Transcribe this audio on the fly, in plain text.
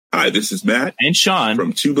Hi, this is Matt and Sean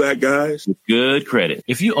from Two Black Guys with Good Credit.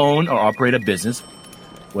 If you own or operate a business,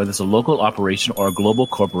 whether it's a local operation or a global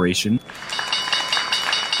corporation,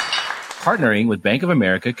 partnering with Bank of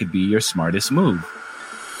America could be your smartest move.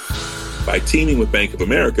 By teaming with Bank of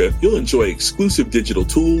America, you'll enjoy exclusive digital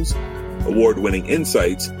tools, award-winning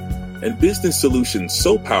insights, and business solutions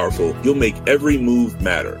so powerful you'll make every move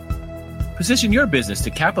matter. Position your business to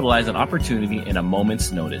capitalize on opportunity in a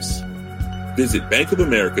moment's notice. Visit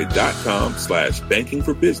bankofamerica.com/banking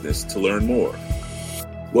for business to learn more.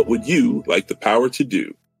 What would you like the power to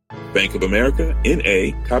do? Bank of America,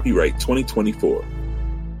 N.A., copyright 2024.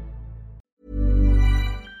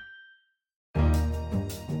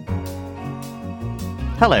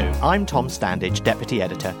 Hello, I'm Tom Standage, Deputy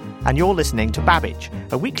Editor, and you're listening to Babbage,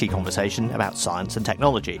 a weekly conversation about science and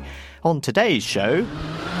technology. On today's show,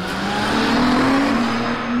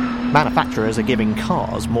 manufacturers are giving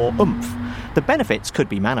cars more oomph. The benefits could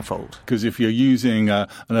be manifold. Because if you're using an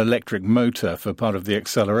electric motor for part of the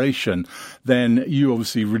acceleration, then you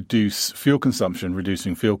obviously reduce fuel consumption.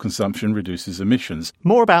 Reducing fuel consumption reduces emissions.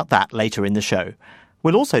 More about that later in the show.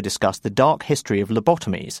 We'll also discuss the dark history of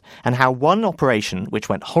lobotomies and how one operation which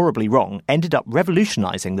went horribly wrong ended up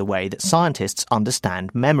revolutionizing the way that scientists understand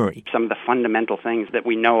memory. Some of the fundamental things that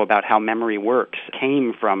we know about how memory works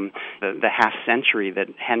came from the half century that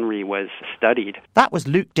Henry was studied. That was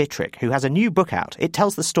Luke Dittrich, who has a new book out. It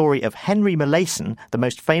tells the story of Henry Molaison, the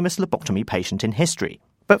most famous lobotomy patient in history.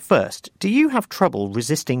 But first, do you have trouble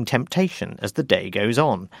resisting temptation as the day goes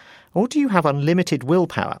on? Or do you have unlimited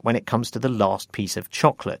willpower when it comes to the last piece of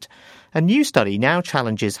chocolate? A new study now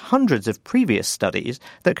challenges hundreds of previous studies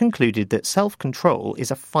that concluded that self-control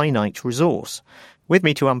is a finite resource. With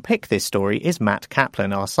me to unpick this story is Matt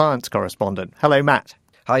Kaplan, our science correspondent. Hello, Matt.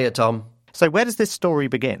 Hiya, Tom. So where does this story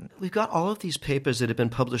begin? We've got all of these papers that have been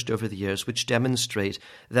published over the years which demonstrate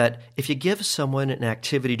that if you give someone an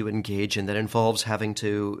activity to engage in that involves having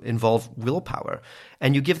to involve willpower,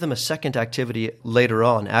 and you give them a second activity later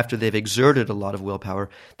on after they've exerted a lot of willpower,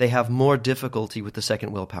 they have more difficulty with the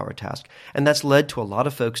second willpower task. And that's led to a lot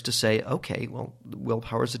of folks to say, okay, well,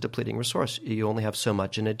 willpower is a depleting resource. You only have so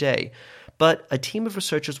much in a day. But a team of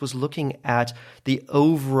researchers was looking at the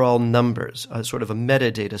overall numbers, sort of a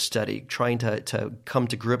metadata study, trying to come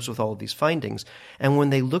to grips with all of these findings. And when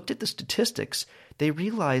they looked at the statistics, they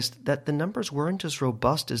realized that the numbers weren't as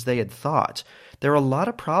robust as they had thought. There are a lot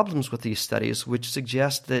of problems with these studies which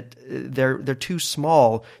suggest that they're too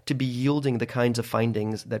small to be yielding the kinds of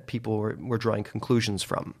findings that people were drawing conclusions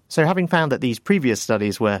from. So having found that these previous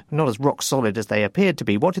studies were not as rock solid as they appeared to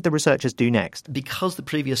be, what did the researchers do next? Because the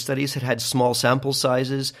previous studies had small sample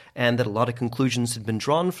sizes and that a lot of conclusions had been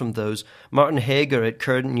drawn from those, Martin Hager at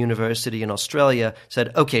Curtin University in Australia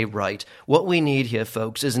said, okay, right, what we need here,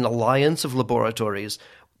 folks, is an alliance of laboratories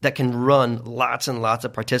that can run lots and lots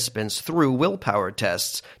of participants through willpower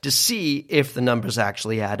tests to see if the numbers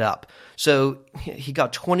actually add up. So he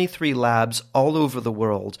got 23 labs all over the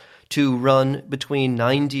world to run between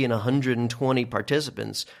 90 and 120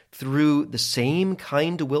 participants through the same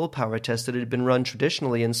kind of willpower test that had been run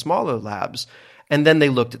traditionally in smaller labs. And then they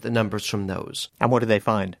looked at the numbers from those. And what did they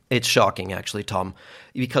find? It's shocking, actually, Tom,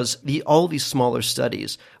 because all these smaller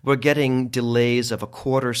studies were getting delays of a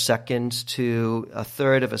quarter second to a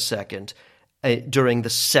third of a second during the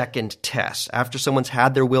second test. After someone's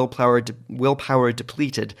had their willpower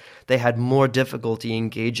depleted, they had more difficulty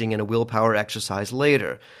engaging in a willpower exercise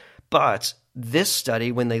later. But this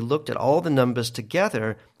study, when they looked at all the numbers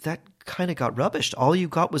together, that kind of got rubbished. All you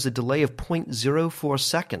got was a delay of 0.04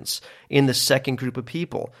 seconds in the second group of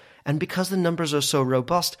people. And because the numbers are so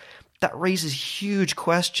robust, that raises huge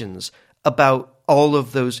questions about all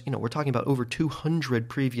of those, we're talking about over 200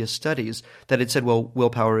 previous studies that had said, well,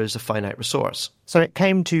 willpower is a finite resource. So it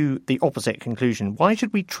came to the opposite conclusion. Why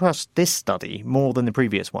should we trust this study more than the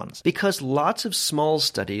previous ones? Because lots of small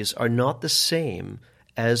studies are not the same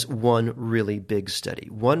as one really big study.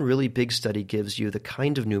 One really big study gives you the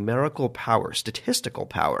kind of numerical power, statistical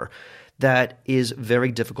power, that is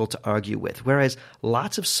very difficult to argue with. Whereas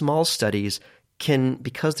lots of small studies can,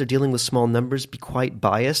 because they're dealing with small numbers, be quite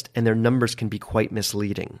biased, and their numbers can be quite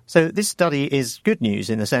misleading. So this study is good news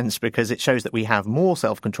in a sense because it shows that we have more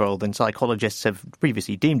self-control than psychologists have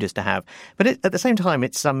previously deemed us to have. But at the same time,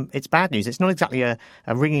 it's bad news. It's not exactly a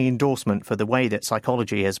ringing endorsement for the way that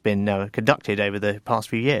psychology has been conducted over the past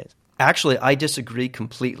few years. Actually, I disagree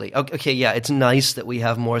completely. Okay, yeah, it's nice that we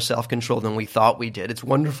have more self-control than we thought we did. It's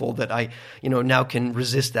wonderful that I, now can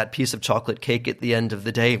resist that piece of chocolate cake at the end of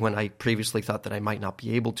the day when I previously thought that I might not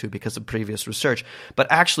be able to because of previous research. But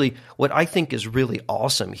actually, what I think is really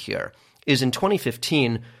awesome here is in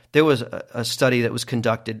 2015, there was a study that was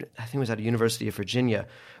conducted, I think it was at the University of Virginia,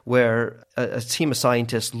 where a team of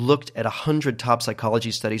scientists looked at 100 top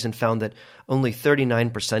psychology studies and found that only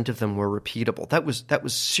 39% of them were repeatable. That was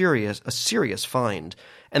a serious find.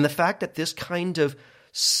 And the fact that this kind of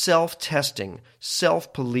self-testing,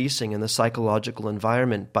 self-policing in the psychological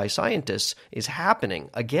environment by scientists is happening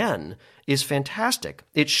again is fantastic.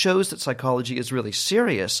 It shows that psychology is really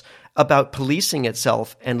serious about policing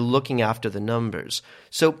itself and looking after the numbers.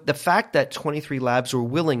 So the fact that 23 labs were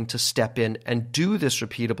willing to step in and do this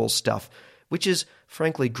repeatable stuff, which is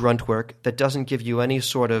frankly grunt work that doesn't give you any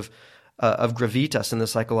sort of gravitas in the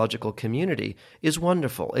psychological community, is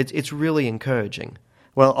wonderful. It's really encouraging.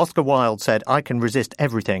 Well, Oscar Wilde said, "I can resist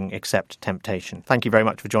everything except temptation." Thank you very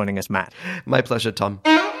much for joining us, Matt. My pleasure, Tom.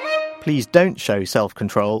 Please don't show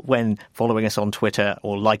self-control when following us on Twitter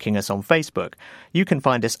or liking us on Facebook. You can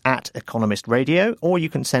find us at Economist Radio, or you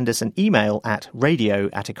can send us an email at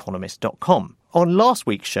radio@economist.com. On last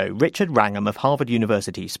week's show, Richard Wrangham of Harvard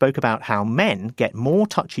University spoke about how men get more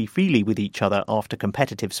touchy-feely with each other after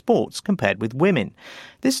competitive sports compared with women.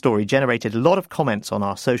 This story generated a lot of comments on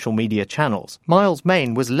our social media channels. Miles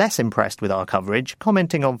Main was less impressed with our coverage,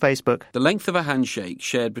 commenting on Facebook, "The length of a handshake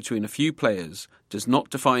shared between a few players does not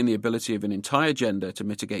define the ability of an entire gender to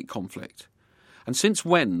mitigate conflict. And since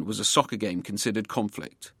when was a soccer game considered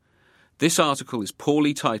conflict? This article is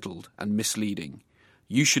poorly titled and misleading.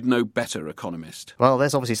 You should know better, Economist." Well,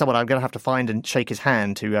 there's obviously someone I'm going to have to find and shake his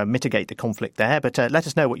hand to mitigate the conflict there, but let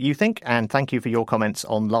us know what you think, and thank you for your comments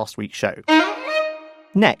on last week's show.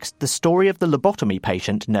 Next, the story of the lobotomy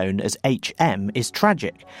patient known as HM is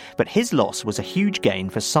tragic, but his loss was a huge gain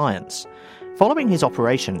for science. Following his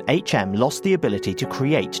operation, HM lost the ability to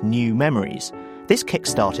create new memories. This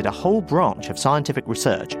kick-started a whole branch of scientific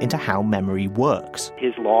research into how memory works.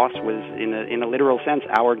 His loss was, in a literal sense,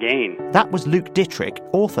 our gain. That was Luke Dittrich,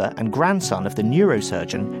 author and grandson of the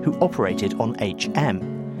neurosurgeon who operated on HM.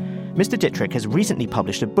 Mr. Dittrich has recently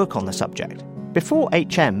published a book on the subject. Before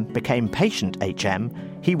HM became patient HM,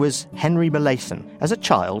 he was Henry Molaison. As a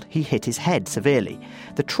child, he hit his head severely.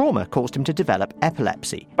 The trauma caused him to develop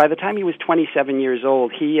epilepsy. By the time he was 27 years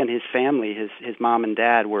old, he and his family, his mom and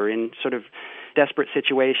dad, were in sort of desperate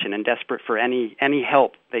situation and desperate for any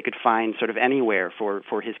help they could find sort of anywhere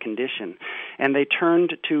for his condition. And they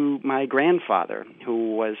turned to my grandfather,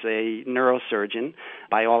 who was a neurosurgeon,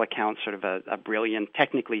 by all accounts sort of a brilliant,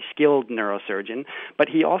 technically skilled neurosurgeon, but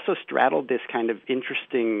he also straddled this kind of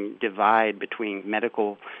interesting divide between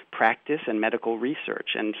medical practice and medical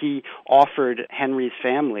research. And he offered Henry's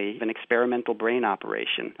family an experimental brain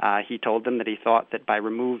operation. He told them that he thought that by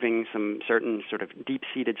removing some certain sort of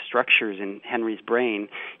deep-seated structures in Henry's brain,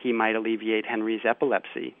 he might alleviate Henry's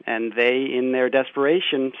epilepsy. And they, in their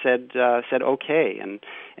desperation, said okay.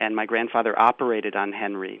 And my grandfather operated on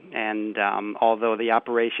Henry. And although the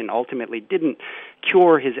operation ultimately didn't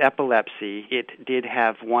cure his epilepsy, it did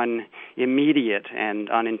have one immediate and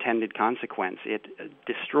unintended consequence. It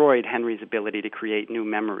destroyed Henry's ability to create new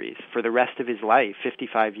memories. For the rest of his life,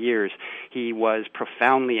 55 years, he was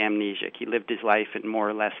profoundly amnesic. He lived his life in more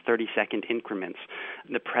or less 30-second increments.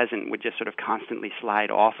 The present would just sort of constantly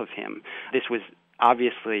slide off of him. This was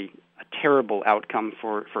obviously a terrible outcome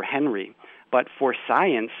for Henry. But for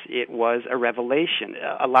science, it was a revelation.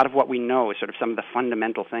 A lot of what we know, sort of some of the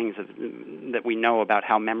fundamental things that we know about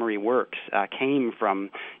how memory works, came from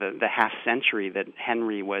the half-century that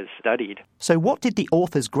Henry was studied. So what did the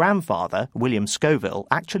author's grandfather, William Scoville,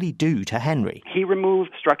 actually do to Henry? He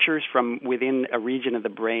removed structures from within a region of the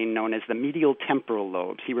brain known as the medial temporal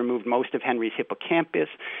lobes. He removed most of Henry's hippocampus,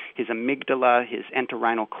 his amygdala, his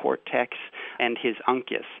entorhinal cortex, and his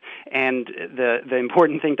uncus. And the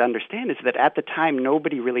important thing to understand is that at the time,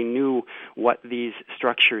 nobody really knew what these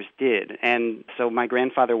structures did. And so my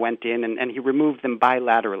grandfather went in and he removed them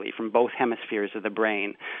bilaterally from both hemispheres of the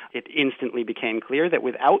brain. It instantly became clear that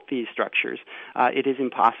without these structures, it is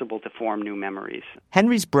impossible to form new memories.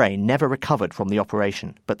 Henry's brain never recovered from the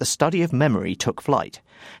operation, but the study of memory took flight.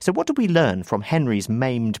 So what did we learn from Henry's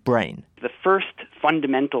maimed brain? The first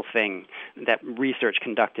fundamental thing that research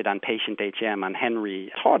conducted on patient HM, on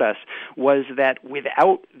Henry, taught us was that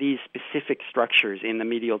without these specific structures in the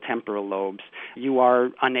medial temporal lobes, you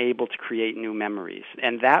are unable to create new memories.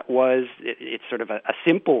 And that was, it's sort of a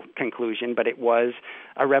simple conclusion, but it was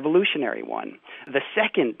a revolutionary one. The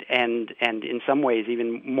second, and in some ways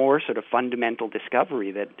even more sort of fundamental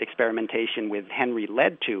discovery that experimentation with Henry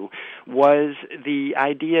led to, was the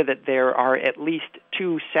idea that there are at least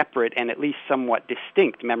two separate and at least somewhat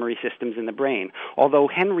distinct memory systems in the brain. Although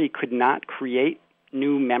Henry could not create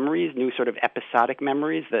new memories, new sort of episodic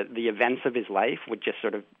memories, the events of his life would just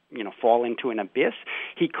sort of, fall into an abyss.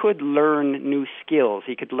 He could learn new skills.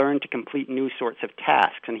 He could learn to complete new sorts of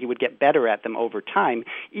tasks, and he would get better at them over time,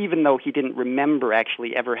 even though he didn't remember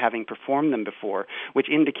actually ever having performed them before, which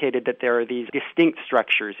indicated that there are these distinct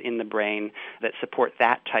structures in the brain that support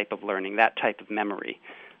that type of learning, that type of memory.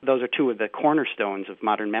 Those are two of the cornerstones of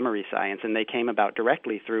modern memory science, and they came about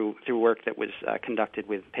directly through work that was conducted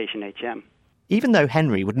with patient HM. Even though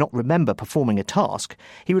Henry would not remember performing a task,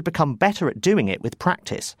 he would become better at doing it with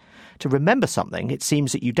practice. To remember something, it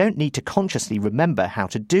seems that you don't need to consciously remember how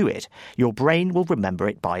to do it. Your brain will remember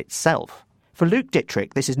it by itself. For Luke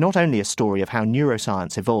Dittrich, this is not only a story of how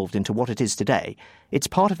neuroscience evolved into what it is today, it's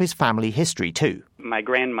part of his family history too. My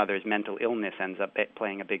grandmother's mental illness ends up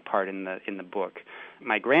playing a big part in the book.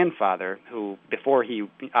 My grandfather, who before he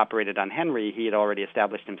operated on Henry, he had already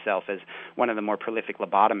established himself as one of the more prolific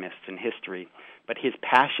lobotomists in history. But his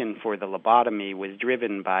passion for the lobotomy was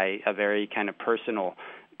driven by a very kind of personal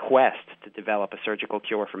quest to develop a surgical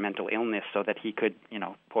cure for mental illness so that he could,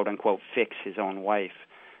 quote unquote, fix his own wife,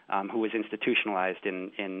 who was institutionalized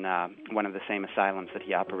in one of the same asylums that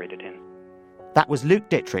he operated in. That was Luke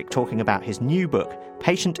Dittrich talking about his new book,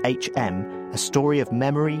 Patient HM, A Story of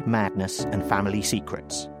Memory, Madness and Family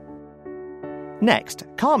Secrets. Next,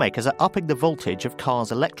 car makers are upping the voltage of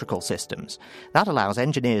cars' electrical systems. That allows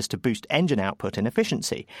engineers to boost engine output and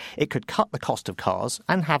efficiency. It could cut the cost of cars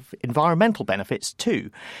and have environmental benefits too.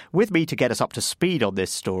 With me to get us up to speed on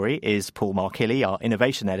this story is Paul Markilly, our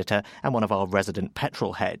innovation editor and one of our resident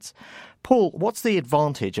petrol heads. Paul, what's the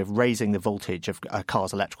advantage of raising the voltage of a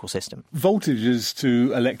car's electrical system? Voltage is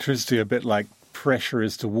to electricity a bit like pressure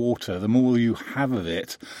is to water. The more you have of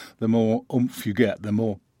it, the more oomph you get, the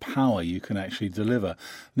more power you can actually deliver.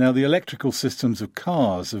 Now, the electrical systems of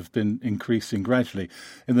cars have been increasing gradually.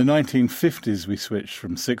 In the 1950s, we switched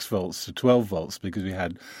from 6 volts to 12 volts because we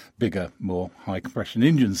had bigger, more high-compression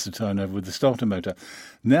engines to turn over with the starter motor.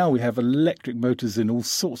 Now we have electric motors in all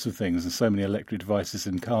sorts of things and so many electric devices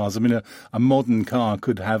in cars. I mean, a modern car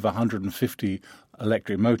could have 150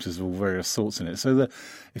 electric motors of all various sorts in it. So,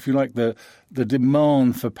 if you like, the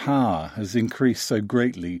demand for power has increased so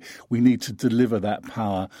greatly, we need to deliver that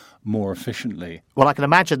power more efficiently. Well, I can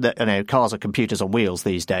imagine that cars are computers on wheels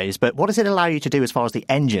these days, but what does it allow you to do as far as the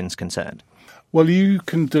engine's concerned? Well, you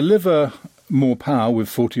can deliver more power with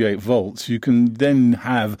 48 volts. You can then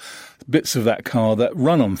have bits of that car that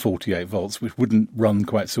run on 48 volts, which wouldn't run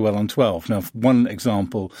quite so well on 12. Now, one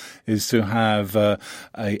example is to have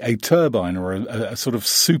a turbine or a sort of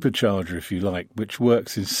supercharger, if you like, which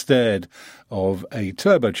works instead of a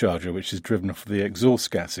turbocharger, which is driven off the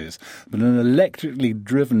exhaust gases. But an electrically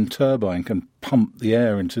driven turbine can pump the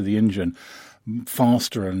air into the engine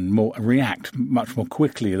faster and react much more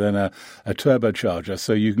quickly than a turbocharger,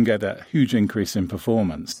 so you can get a huge increase in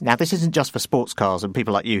performance. Now, this isn't just for sports cars and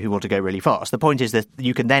people like you who want to go really fast. The point is that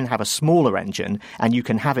you can then have a smaller engine and you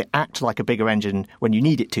can have it act like a bigger engine when you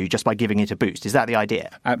need it to just by giving it a boost. Is that the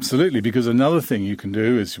idea? Absolutely, because another thing you can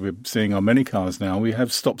do, as we're seeing on many cars now, we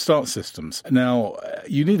have stop-start systems. Now,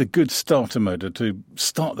 you need a good starter motor to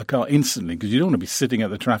start the car instantly because you don't want to be sitting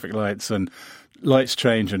at the traffic lights and lights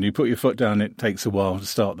change and you put your foot down, it takes a while to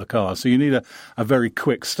start the car. So you need a very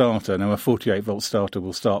quick starter. Now, a 48-volt starter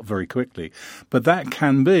will start very quickly. But that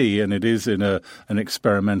can be, and it is in an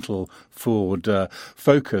experimental Ford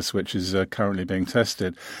Focus, which is currently being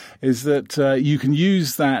tested, is that you can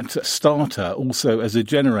use that starter also as a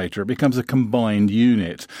generator. It becomes a combined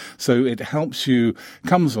unit. So it helps you,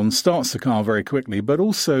 comes on, starts the car very quickly, but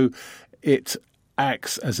also it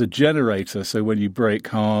acts as a generator, so when you brake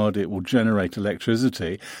hard it will generate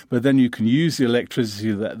electricity, but then you can use the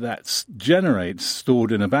electricity that generates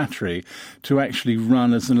stored in a battery to actually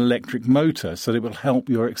run as an electric motor, so it will help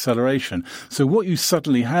your acceleration. So what you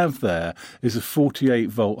suddenly have there is a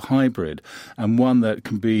 48-volt hybrid, and one that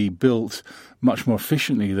can be built much more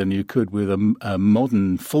efficiently than you could with a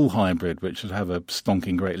modern full hybrid, which would have a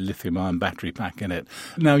stonking great lithium-ion battery pack in it.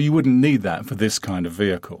 Now, you wouldn't need that for this kind of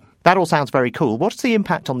vehicle. That all sounds very cool. What's the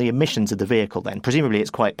impact on the emissions of the vehicle then? Presumably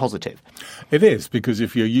it's quite positive. It is, because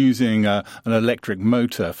if you're using an electric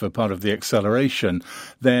motor for part of the acceleration,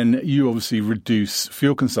 then you obviously reduce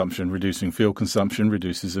fuel consumption. Reducing fuel consumption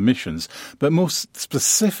reduces emissions. But more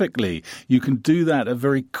specifically, you can do that at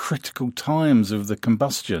very critical times of the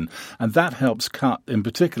combustion, and that helps cut, in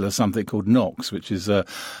particular, something called NOx, which is a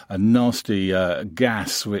nasty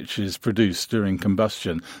gas which is produced during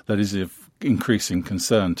combustion that is increasing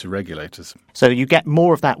concern to regulators. So you get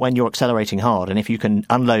more of that when you're accelerating hard, and if you can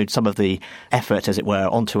unload some of the effort, as it were,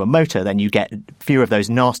 onto a motor, then you get fewer of those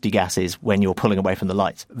nasty gases when you're pulling away from the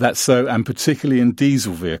lights. That's so, and particularly in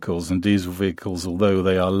diesel vehicles. And diesel vehicles, although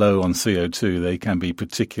they are low on CO2, they can be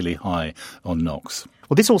particularly high on NOx.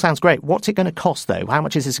 Well, this all sounds great. What's it going to cost, though? How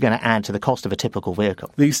much is this going to add to the cost of a typical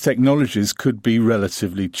vehicle? These technologies could be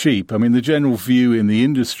relatively cheap. I mean, the general view in the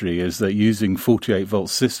industry is that using 48-volt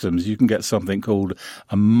systems, you can get something called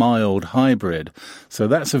a mild hybrid. So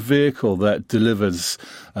that's a vehicle that delivers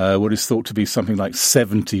what is thought to be something like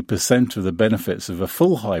 70% of the benefits of a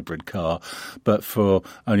full hybrid car, but for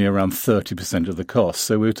only around 30% of the cost.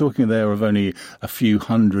 So we're talking there of only a few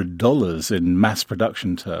 $100 in mass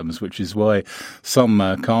production terms, which is why some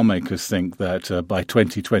car makers think that by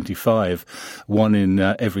 2025, 1 in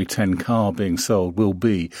every 10 car being sold will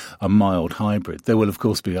be a mild hybrid. There will, of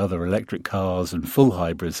course, be other electric cars and full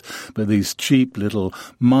hybrids, but these cheap little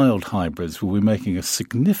mild hybrids will be making a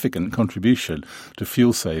significant contribution to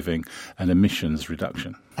fuel saving and emissions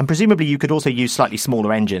reduction. And presumably you could also use slightly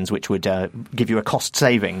smaller engines, which would give you a cost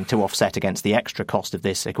saving to offset against the extra cost of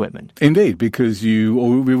this equipment. Indeed, because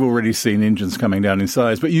we've already seen engines coming down in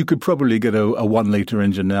size, but you could probably get a 1-litre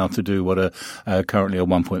engine now to do what currently a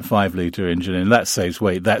 1.5-litre engine, and that saves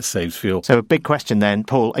weight, that saves fuel. So a big question then,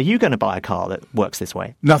 Paul, are you going to buy a car that works this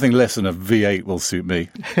way? Nothing less than a V8 will suit me.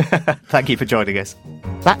 Thank you for joining us.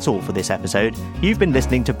 That's all for this episode. You've been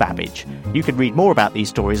listening to Babbage. You can read more about these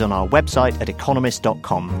stories on our website at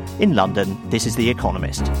economist.com. In London, this is The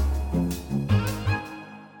Economist.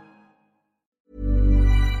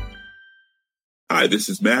 Hi, this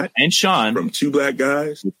is Matt And Sean from Two Black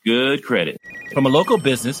Guys with Good Credit. From a local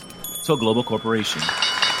business to a global corporation.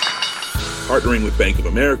 Partnering with Bank of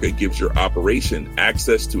America gives your operation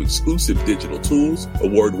access to exclusive digital tools,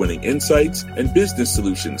 award-winning insights, and business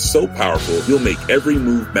solutions so powerful you'll make every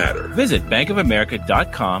move matter. Visit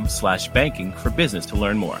bankofamerica.com/banking for business to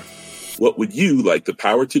learn more. What would you like the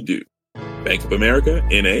power to do? Bank of America,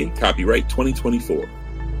 N.A., copyright 2024.